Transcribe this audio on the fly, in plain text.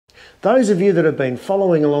Those of you that have been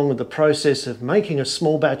following along with the process of making a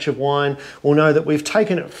small batch of wine will know that we've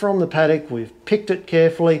taken it from the paddock, we've picked it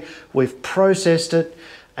carefully, we've processed it,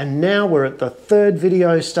 and now we're at the third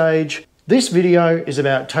video stage. This video is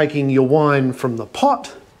about taking your wine from the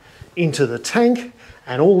pot into the tank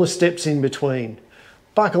and all the steps in between.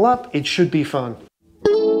 Buckle up, it should be fun.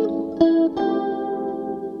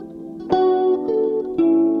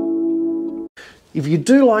 If you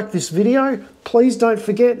do like this video, please don't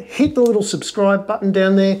forget, hit the little subscribe button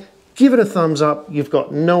down there, give it a thumbs up. You've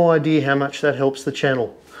got no idea how much that helps the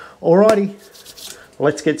channel. Alrighty,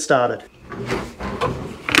 let's get started.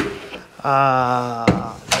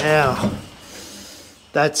 Now,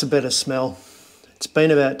 that's a better smell. It's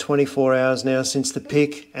been about 24 hours now since the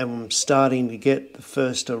pick, and I'm starting to get the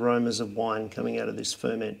first aromas of wine coming out of this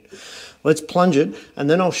ferment. Let's plunge it, and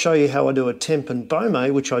then I'll show you how I do a temp and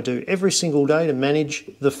Baume, which I do every single day to manage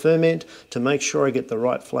the ferment to make sure I get the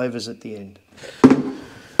right flavours at the end.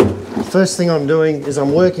 The first thing I'm doing is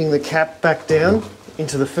I'm working the cap back down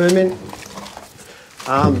into the ferment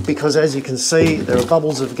because, as you can see, there are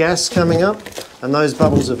bubbles of gas coming up, and those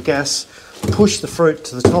bubbles of gas push the fruit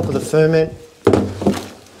to the top of the ferment,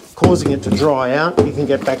 causing it to dry out. You can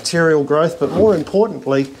get bacterial growth, but more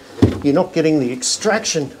importantly, you're not getting the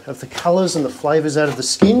extraction of the colours and the flavours out of the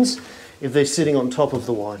skins if they're sitting on top of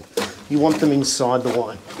the wine. You want them inside the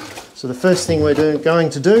wine. So the first thing we're going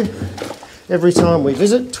to do every time we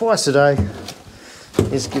visit, twice a day,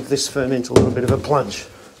 is give this ferment a little bit of a plunge.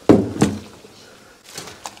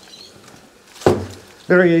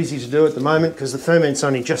 Very easy to do at the moment because the ferment's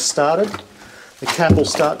only just started. The cap will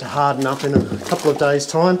start to harden up in a couple of days'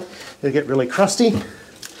 time. It'll get really crusty.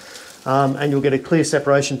 And you'll get a clear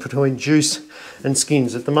separation between juice and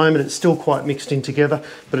skins. At the moment it's still quite mixed in together,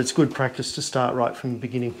 but it's good practice to start right from the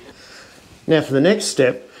beginning. Now for the next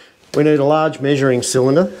step, we need a large measuring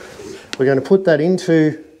cylinder. We're going to put that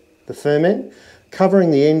into the ferment, covering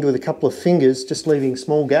the end with a couple of fingers, just leaving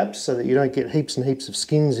small gaps so that you don't get heaps and heaps of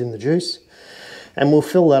skins in the juice. And we'll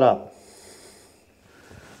fill that up.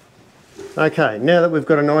 Okay, now that we've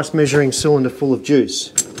got a nice measuring cylinder full of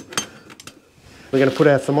juice, we're going to put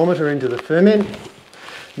our thermometer into the ferment.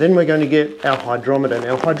 Then we're going to get our hydrometer.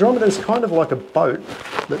 Now, hydrometer is kind of like a boat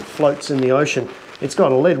that floats in the ocean. It's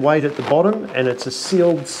got a lead weight at the bottom, and it's a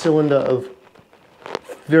sealed cylinder of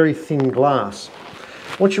very thin glass.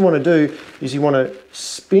 What you want to do is you want to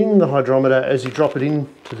spin the hydrometer as you drop it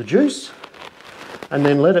into the juice, and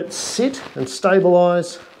then let it sit and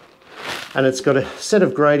stabilise. And it's got a set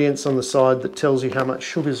of gradients on the side that tells you how much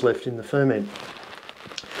sugar's left in the ferment.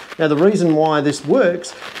 Now the reason why this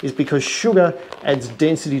works is because sugar adds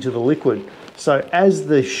density to the liquid. So as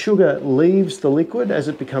the sugar leaves the liquid, as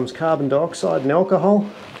it becomes carbon dioxide and alcohol,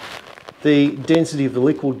 the density of the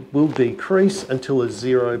liquid will decrease until there's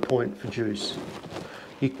 0 point for juice.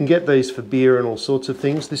 You can get these for beer and all sorts of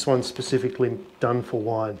things. This one's specifically done for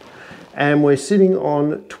wine. And we're sitting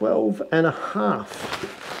on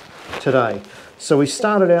 12.5 today. So we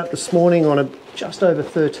started out this morning on just over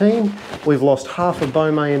 13. We've lost half a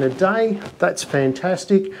Baume in a day. That's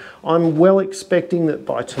fantastic. I'm well expecting that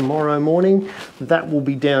by tomorrow morning, that will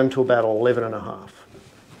be down to about 11.5.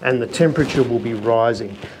 And the temperature will be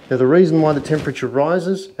rising. Now the reason why the temperature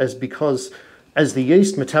rises is because as the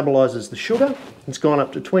yeast metabolizes the sugar, it's gone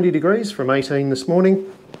up to 20 degrees from 18 this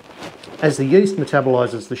morning. As the yeast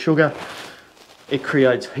metabolizes the sugar, it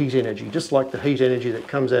creates heat energy, just like the heat energy that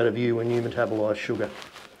comes out of you when you metabolize sugar.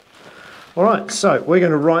 All right, so we're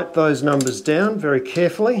going to write those numbers down very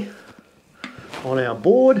carefully on our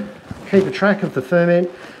board. Keep a track of the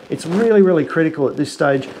ferment. It's really, really critical at this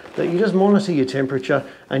stage that you just monitor your temperature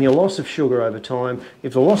and your loss of sugar over time.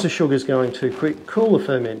 If the loss of sugar is going too quick, cool the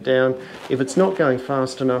ferment down. If it's not going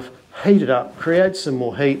fast enough, heat it up, create some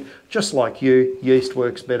more heat. Just like you, yeast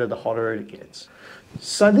works better the hotter it gets.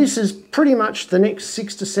 So this is pretty much the next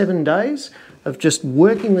 6 to 7 days of just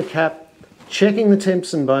working the cap, checking the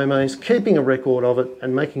temps and Baumes, keeping a record of it,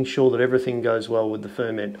 and making sure that everything goes well with the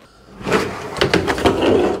ferment.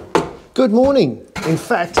 Good morning. In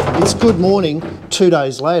fact, it's good morning 2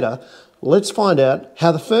 days later. Let's find out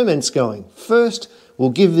how the ferment's going. First,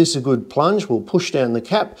 we'll give this a good plunge. We'll push down the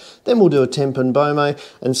cap, then we'll do a temp and Baume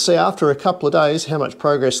and see after a couple of days how much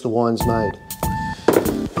progress the wine's made.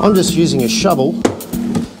 I'm just using a shovel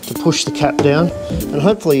to push the cap down, and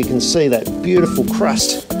hopefully you can see that beautiful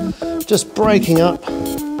crust just breaking up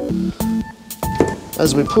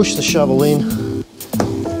as we push the shovel in,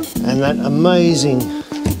 and that amazing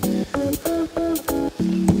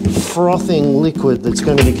frothing liquid that's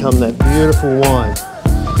going to become that beautiful wine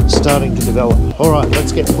starting to develop. All right,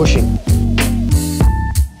 let's get pushing.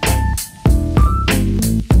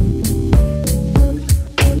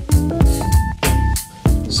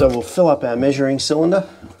 So we'll fill up our measuring cylinder.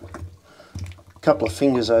 A couple of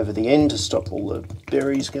fingers over the end to stop all the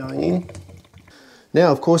berries going in.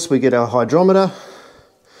 Now, of course, we get our hydrometer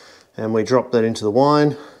and we drop that into the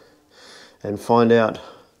wine and find out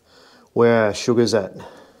where our sugar's at.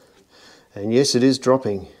 And yes, it is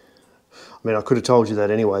dropping. I mean, I could have told you that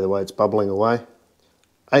anyway, the way it's bubbling away.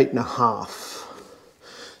 8.5.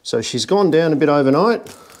 So she's gone down a bit overnight.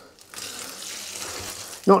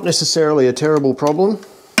 Not necessarily a terrible problem.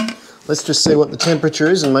 Let's just see what the temperature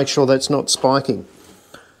is and make sure that's not spiking.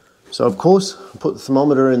 So of course, put the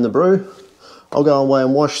thermometer in the brew. I'll go away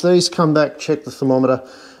and wash these, come back, check the thermometer,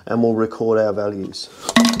 and we'll record our values.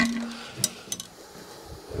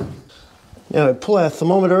 Now we pull our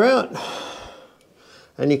thermometer out,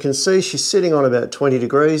 and you can see she's sitting on about 20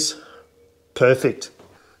 degrees. Perfect.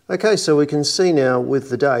 Okay, so we can see now with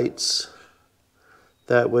the dates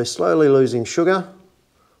that we're slowly losing sugar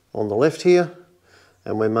on the left here,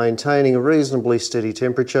 and we're maintaining a reasonably steady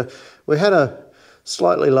temperature. We had a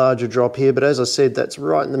slightly larger drop here, but as I said, that's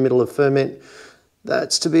right in the middle of ferment.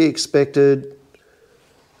 That's to be expected.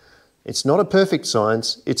 It's not a perfect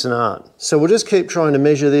science, it's an art. So we'll just keep trying to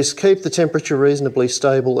measure this, keep the temperature reasonably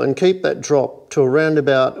stable, and keep that drop to around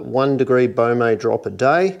about 1 degree Baume drop a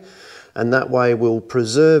day. And that way we'll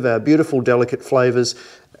preserve our beautiful, delicate flavours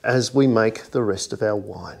as we make the rest of our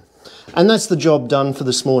wine. And that's the job done for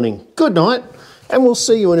this morning. Good night, and we'll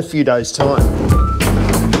see you in a few days' time.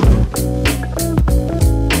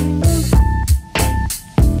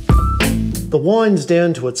 The wine's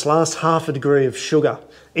down to its last ½ degree of sugar.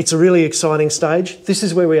 It's a really exciting stage. This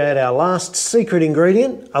is where we add our last secret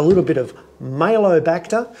ingredient, a little bit of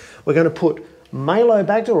Malobacter. We're going to put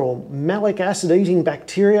Malobacter, or malic acid eating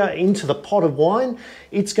bacteria, into the pot of wine.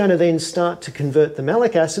 It's going to then start to convert the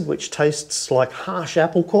malic acid, which tastes like harsh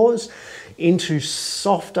apple cores, into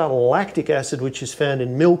softer lactic acid, which is found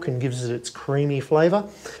in milk and gives it its creamy flavour.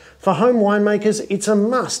 For home winemakers, it's a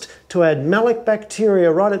must to add malic bacteria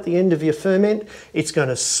right at the end of your ferment. It's going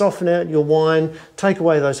to soften out your wine, take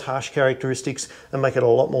away those harsh characteristics, and make it a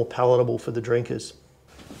lot more palatable for the drinkers.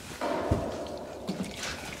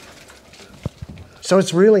 So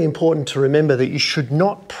it's really important to remember that you should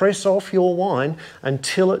not press off your wine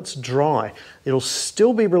until it's dry. It'll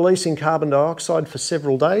still be releasing carbon dioxide for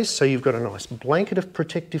several days, so you've got a nice blanket of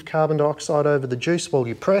protective carbon dioxide over the juice while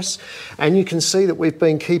you press. And you can see that we've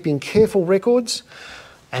been keeping careful records,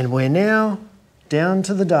 and we're now down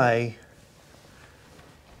to the day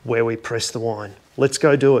where we press the wine. Let's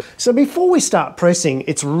go do it. So before we start pressing,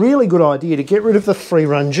 it's a really good idea to get rid of the free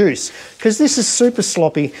run juice, because this is super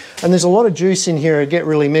sloppy and there's a lot of juice in here. It'll get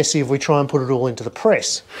really messy if we try and put it all into the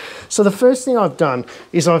press. So the first thing I've done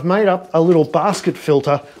is I've made up a little basket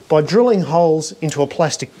filter by drilling holes into a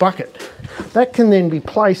plastic bucket. That can then be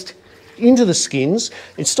placed into the skins.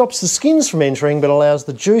 It stops the skins from entering but allows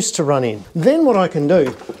the juice to run in. Then what I can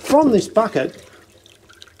do, from this bucket,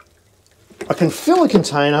 I can fill a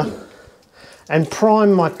container and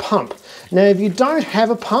prime my pump. Now, if you don't have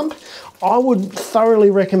a pump, I would thoroughly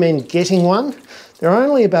recommend getting one. They're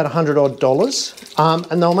only about $100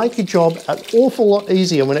 odd, and they'll make your job an awful lot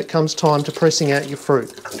easier when it comes time to pressing out your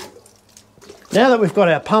fruit. Now that we've got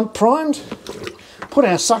our pump primed, put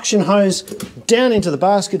our suction hose down into the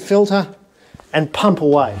basket filter and pump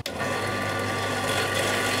away.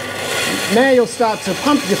 Now you'll start to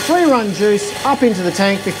pump your free run juice up into the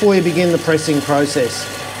tank before you begin the pressing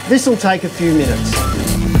process. This will take a few minutes.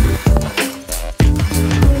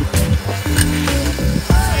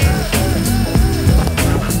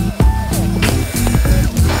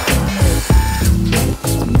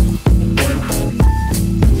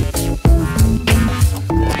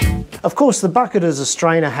 Of course, the bucket as a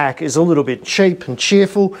strainer hack is a little bit cheap and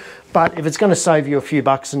cheerful, but if it's going to save you a few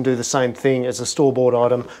bucks and do the same thing as a store-bought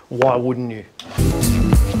item, why wouldn't you?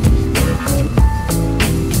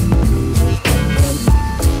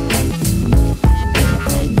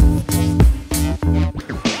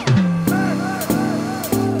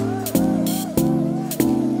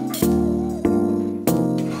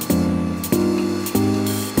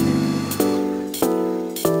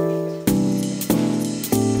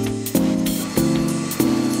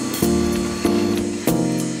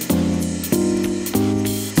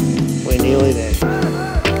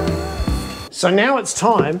 So now it's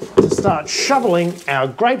time to start shoveling our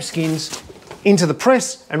grape skins into the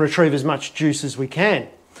press and retrieve as much juice as we can.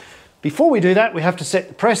 Before we do that, we have to set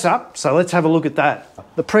the press up, so let's have a look at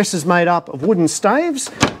that. The press is made up of wooden staves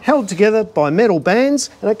held together by metal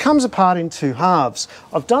bands, and it comes apart in two halves.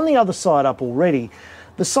 I've done the other side up already.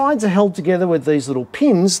 The sides are held together with these little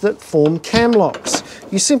pins that form cam locks.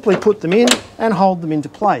 You simply put them in and hold them into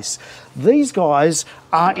place. These guys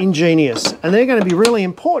are ingenious, and they're going to be really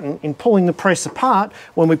important in pulling the press apart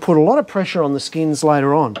when we put a lot of pressure on the skins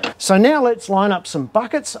later on. So now let's line up some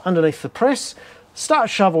buckets underneath the press, start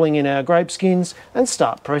shoveling in our grape skins and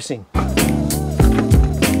start pressing.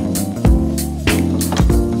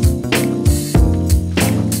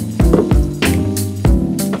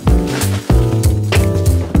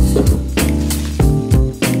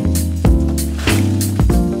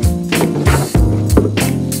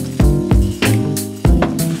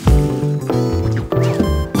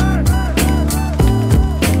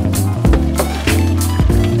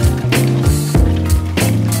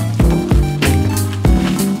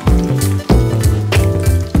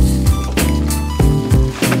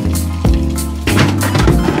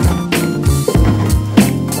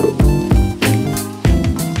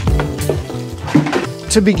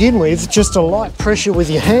 To begin with, just a light pressure with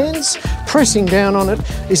your hands, pressing down on it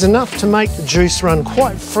is enough to make the juice run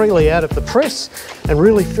quite freely out of the press and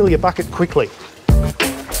really fill your bucket quickly.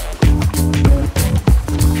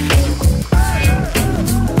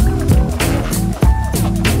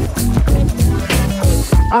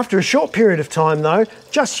 After a short period of time though,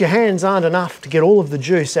 just your hands aren't enough to get all of the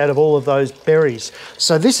juice out of all of those berries.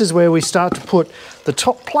 So this is where we start to put the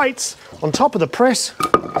top plates on top of the press,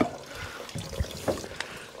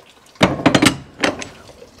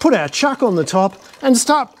 put our chuck on the top and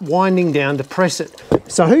start winding down to press it.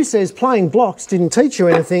 So who says playing blocks didn't teach you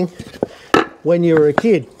anything when you were a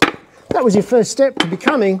kid? That was your first step to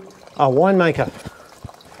becoming a winemaker.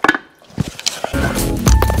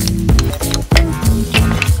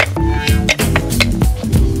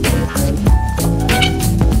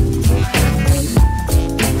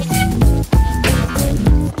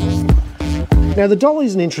 Now the dolly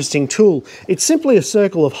is an interesting tool. It's simply a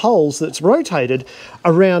circle of holes that's rotated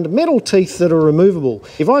around metal teeth that are removable.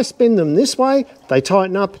 If I spin them this way, they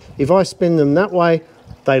tighten up. If I spin them that way,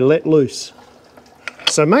 they let loose.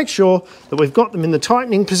 So make sure that we've got them in the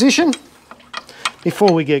tightening position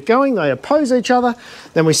before we get going. They oppose each other.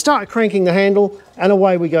 Then we start cranking the handle and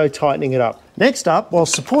away we go, tightening it up. Next up, while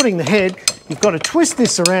supporting the head, you've got to twist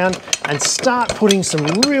this around and start putting some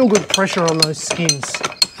real good pressure on those skins.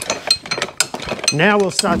 Now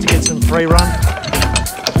we'll start to get some free run.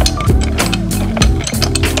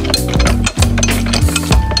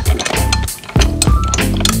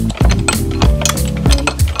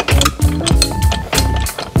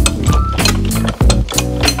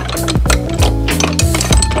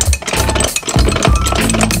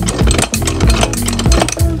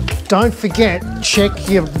 Don't forget, check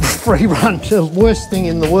your free run. The worst thing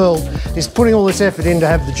in the world is putting all this effort in to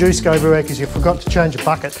have the juice go everywhere because you forgot to change a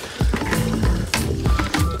bucket.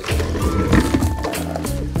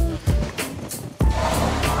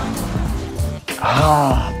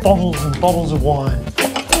 Ah, bottles and bottles of wine.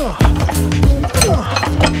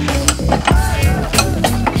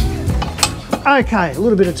 Okay, a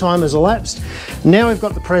little bit of time has elapsed. Now we've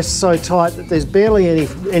got the press so tight that there's barely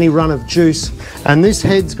any run of juice, and this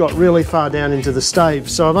head's got really far down into the stave,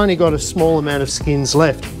 so I've only got a small amount of skins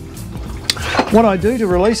left. What I do to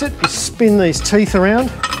release it is spin these teeth around,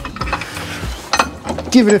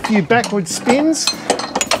 give it a few backward spins,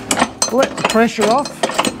 let the pressure off.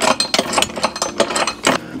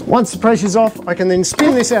 Once the pressure's off, I can then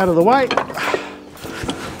spin this out of the way,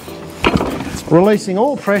 releasing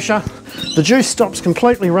all pressure. The juice stops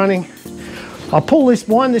completely running. I pull this,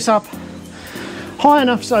 wind this up high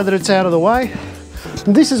enough so that it's out of the way.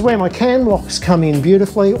 And this is where my can blocks come in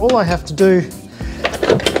beautifully. All I have to do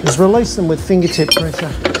is release them with fingertip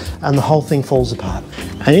pressure and the whole thing falls apart.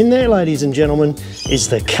 And in there, ladies and gentlemen, is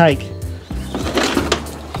the cake.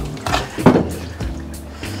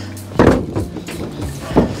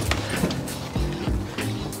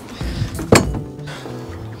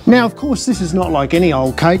 Now, of course, this is not like any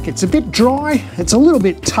old cake. It's a bit dry, it's a little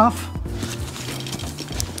bit tough.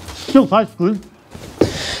 Still tastes good.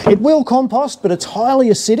 It will compost, but it's highly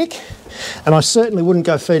acidic, and I certainly wouldn't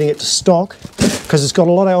go feeding it to stock because it's got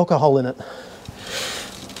a lot of alcohol in it.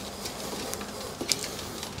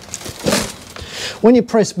 When you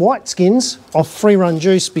press white skins off free run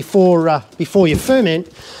juice before you ferment,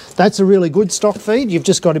 that's a really good stock feed. You've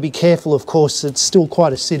just got to be careful, of course, it's still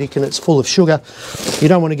quite acidic and it's full of sugar. You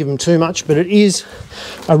don't want to give them too much, but it is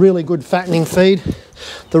a really good fattening feed.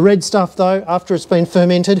 The red stuff though, after it's been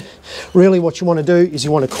fermented, really what you want to do is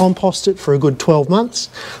you want to compost it for a good 12 months,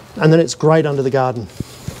 and then it's great under the garden.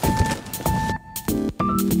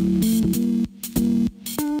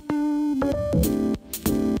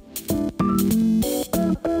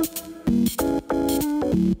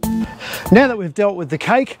 Now that we've dealt with the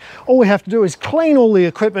cake, all we have to do is clean all the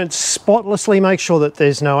equipment spotlessly, make sure that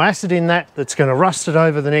there's no acid in that that's going to rust it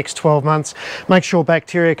over the next 12 months, make sure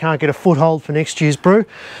bacteria can't get a foothold for next year's brew.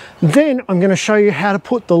 Then I'm going to show you how to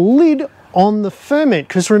put the lid on the ferment,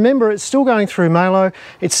 because remember, it's still going through Malo,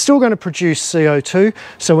 it's still going to produce CO2,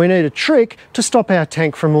 so we need a trick to stop our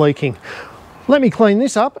tank from leaking. Let me clean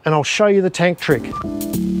this up and I'll show you the tank trick.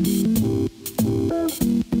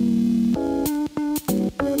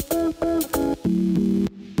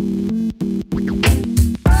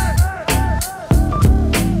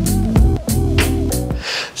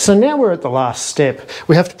 So now we're at the last step.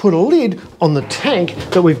 We have to put a lid on the tank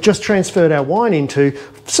that we've just transferred our wine into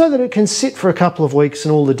so that it can sit for a couple of weeks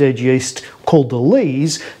and all the dead yeast, called the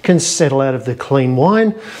lees, can settle out of the clean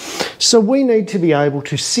wine. So we need to be able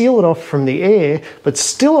to seal it off from the air but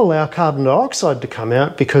still allow carbon dioxide to come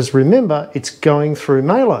out, because remember, it's going through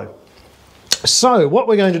Malo. So what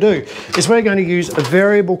we're going to do is we're going to use a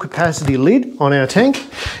variable capacity lid on our tank.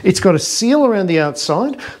 It's got a seal around the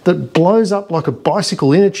outside that blows up like a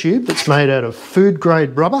bicycle inner tube that's made out of food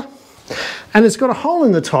grade rubber. And it's got a hole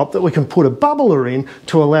in the top that we can put a bubbler in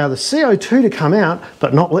to allow the CO2 to come out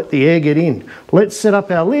but not let the air get in. Let's set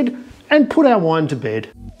up our lid and put our wine to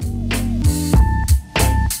bed.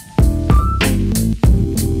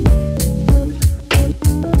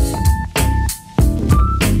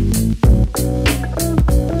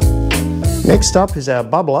 Next up is our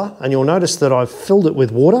bubbler, and you'll notice that I've filled it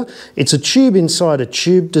with water. It's a tube inside a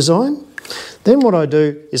tube design. Then what I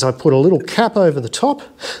do is I put a little cap over the top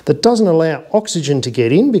that doesn't allow oxygen to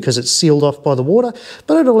get in because it's sealed off by the water,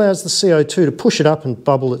 but it allows the CO2 to push it up and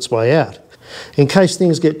bubble its way out. In case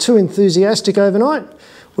things get too enthusiastic overnight,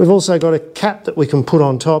 we've also got a cap that we can put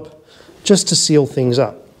on top just to seal things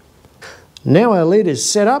up. Now our lid is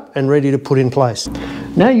set up and ready to put in place.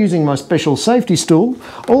 Now, using my special safety stool,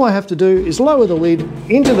 all I have to do is lower the lid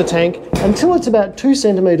into the tank until it's about 2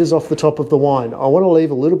 centimetres off the top of the wine. I want to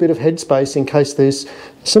leave a little bit of headspace in case there's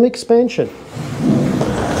some expansion.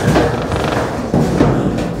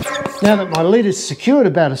 Now that my lid is secured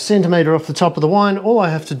about 1 centimetre off the top of the wine, all I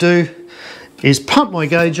have to do is pump my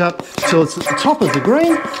gauge up till it's at the top of the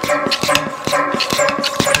green,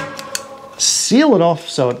 seal it off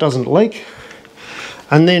so it doesn't leak,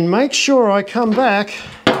 and then make sure I come back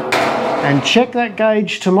and check that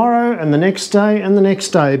gauge tomorrow and the next day and the next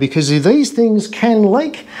day, because these things can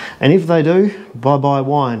leak, and if they do, bye-bye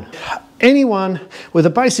wine. Anyone with a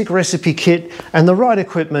basic recipe kit and the right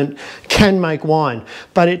equipment can make wine,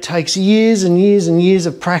 but it takes years and years and years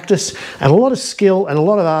of practice and a lot of skill and a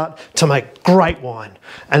lot of art to make great wine.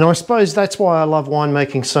 And I suppose that's why I love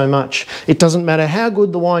winemaking so much. It doesn't matter how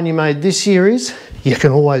good the wine you made this year is, you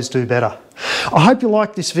can always do better. I hope you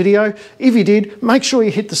liked this video. If you did, make sure you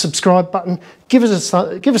hit the subscribe button, give us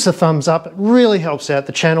a thumbs up, it really helps out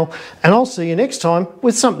the channel, and I'll see you next time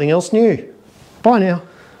with something else new. Bye now.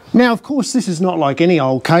 Now, of course, this is not like any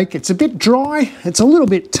old cake. It's a bit dry, it's a little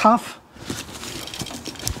bit tough.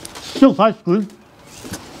 Still tastes good.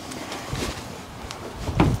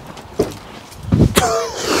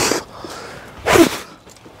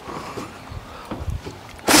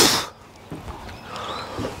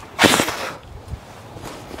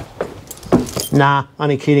 Nah,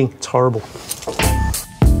 only kidding, it's horrible.